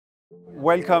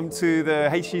Welcome to the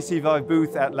HTC VIVE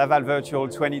booth at Laval Virtual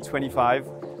 2025,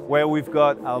 where we've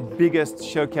got our biggest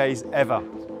showcase ever,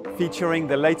 featuring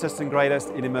the latest and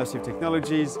greatest in immersive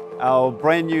technologies, our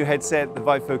brand new headset, the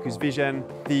VIVE Focus Vision,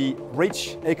 the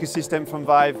rich ecosystem from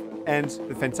VIVE, and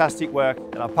the fantastic work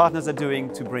that our partners are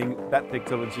doing to bring that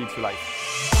technology to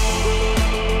life.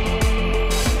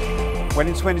 Well,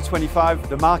 in 2025,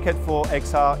 the market for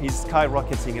XR is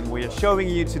skyrocketing, and we are showing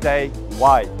you today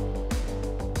why.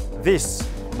 This,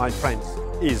 my friends,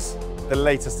 is the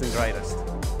latest and greatest.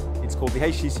 It's called the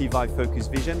HTC VIVE Focus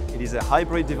Vision. It is a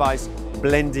hybrid device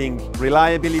blending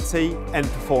reliability and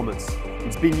performance.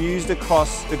 It's been used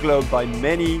across the globe by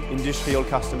many industrial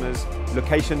customers,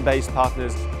 location-based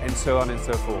partners, and so on and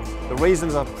so forth. The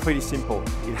reasons are pretty simple.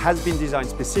 It has been designed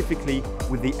specifically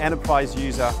with the enterprise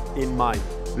user in mind.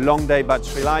 Long day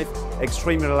battery life,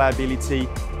 extreme reliability,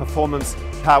 performance,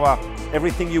 power,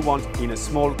 everything you want in a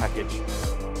small package.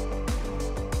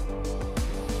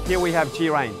 Here we have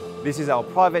G-Rain. This is our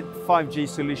private 5G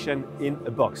solution in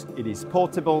a box. It is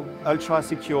portable, ultra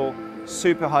secure,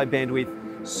 super high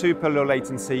bandwidth, super low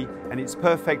latency, and it's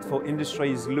perfect for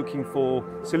industries looking for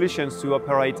solutions to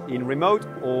operate in remote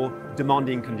or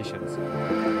demanding conditions.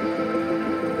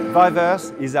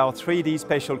 VIVERSE is our 3D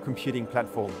spatial computing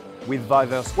platform. With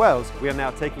VIVERSE Worlds, we are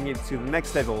now taking it to the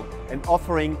next level and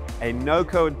offering a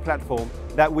no-code platform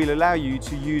that will allow you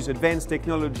to use advanced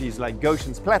technologies like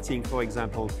Gaussian splatting, for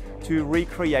example, to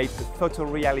recreate the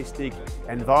photorealistic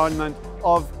environment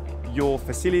of your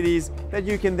facilities that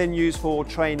you can then use for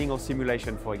training or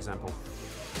simulation, for example.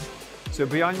 So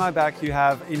behind my back, you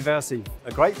have Univrse,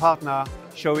 a great partner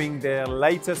showing their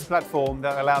latest platform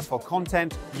that allows for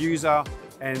content, user,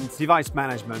 and device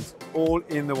management all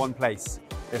in the one place.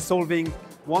 They're solving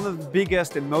one of the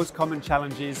biggest and most common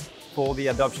challenges for the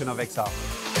adoption of XR.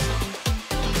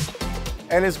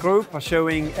 LS Group are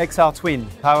showing XR Twin,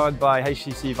 powered by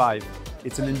HTC VIVE.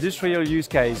 It's an industrial use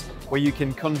case where you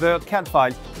can convert CAD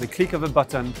files with the click of a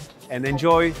button and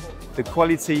enjoy the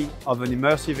quality of an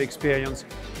immersive experience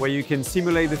where you can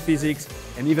simulate the physics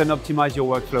and even optimize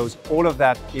your workflows, all of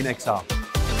that in XR.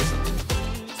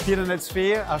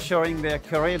 Sphere are showing their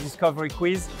career discovery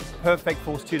quiz, perfect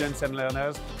for students and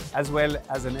learners, as well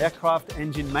as an aircraft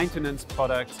engine maintenance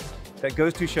product that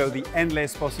goes to show the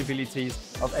endless possibilities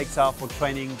of XR for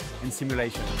training and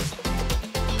simulation.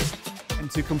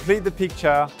 And to complete the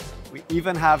picture, we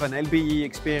even have an LBE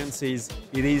Experiences.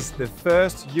 It is the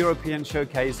first European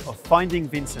showcase of Finding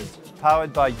Vincent,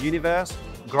 powered by Univrse,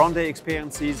 Grande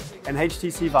Experiences and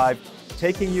HTC VIVE,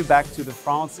 taking you back to the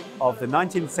France of the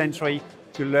 19th century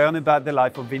to learn about the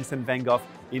life of Vincent van Gogh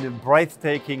in a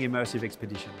breathtaking immersive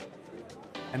expedition.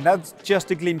 And that's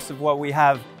just a glimpse of what we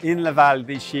have in Laval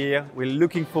this year. We're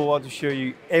looking forward to show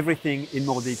you everything in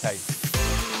more detail.